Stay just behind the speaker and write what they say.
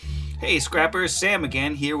Hey Scrappers, Sam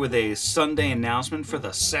again here with a Sunday announcement for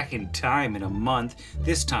the second time in a month.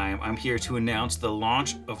 This time I'm here to announce the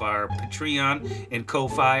launch of our Patreon and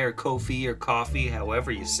Ko-Fi or Ko-Fi or Coffee,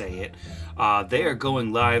 however you say it. They are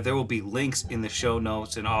going live. There will be links in the show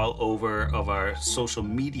notes and all over of our social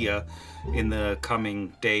media in the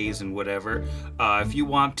coming days and whatever. If you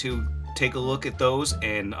want to take a look at those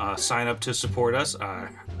and sign up to support us,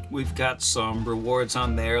 we've got some rewards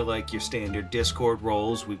on there, like your standard Discord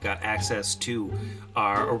roles. We've got access to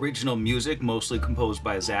our original music, mostly composed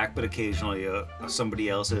by Zach, but occasionally somebody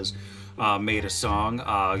else has made a song.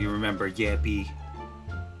 You remember Yampy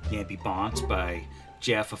Bonts by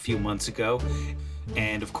Jeff a few months ago.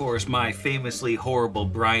 And of course, my famously horrible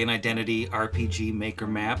Brian Identity RPG Maker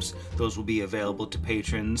maps. Those will be available to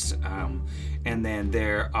patrons. And then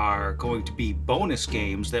there are going to be bonus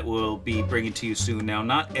games that we'll be bringing to you soon. Now,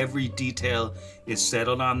 not every detail is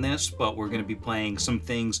settled on this, but we're going to be playing some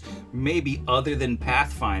things maybe other than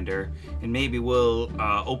Pathfinder. And maybe we'll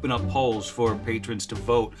open up polls for patrons to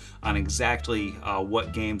vote on exactly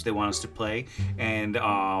what games they want us to play. And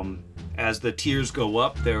as the tiers go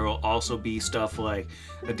up, there will also be stuff like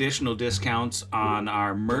additional discounts on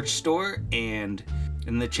our merch store and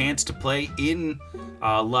the chance to play in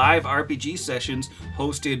live RPG sessions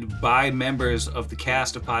hosted by members of the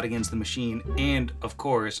cast of Pod Against the Machine. And, of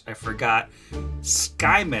course, I forgot,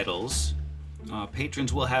 Sky Medals.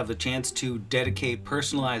 Patrons will have the chance to dedicate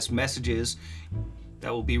personalized messages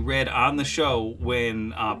that will be read on the show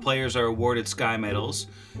when players are awarded Sky Medals,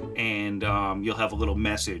 and you'll have a little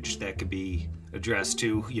message that could be addressed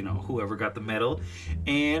to, whoever got the medal,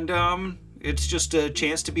 and it's just a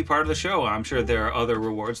chance to be part of the show. I'm sure there are other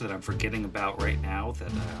rewards that I'm forgetting about right now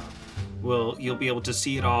that you'll be able to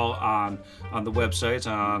see it all on the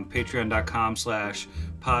websites on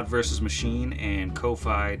patreon.com/podversusmachine and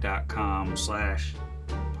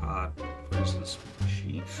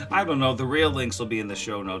ko-fi.com/podversusmachine. I don't know. The real links will be in the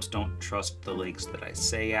show notes. Don't trust the links that I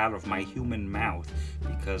say out of my human mouth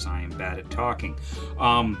because I am bad at talking.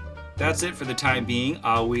 That's it for the time being.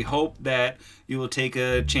 We hope that you will take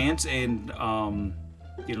a chance and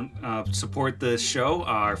support the show.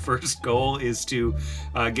 Our first goal is to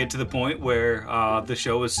get to the point where the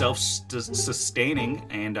show is self-sustaining,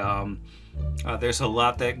 and there's a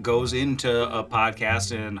lot that goes into a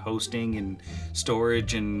podcast and hosting and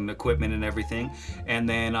storage and equipment and everything. And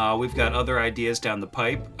then we've got other ideas down the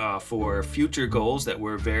pipe for future goals that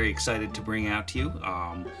we're very excited to bring out to you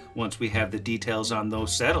once we have the details on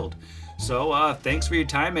those settled. So thanks for your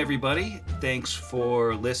time, everybody. Thanks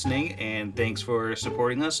for listening, and thanks for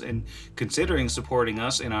supporting us and considering supporting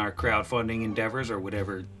us in our crowdfunding endeavors, or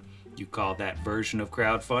whatever you call that version of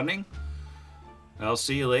crowdfunding. I'll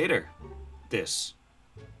see you later. This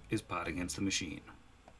is Pod Against the Machine.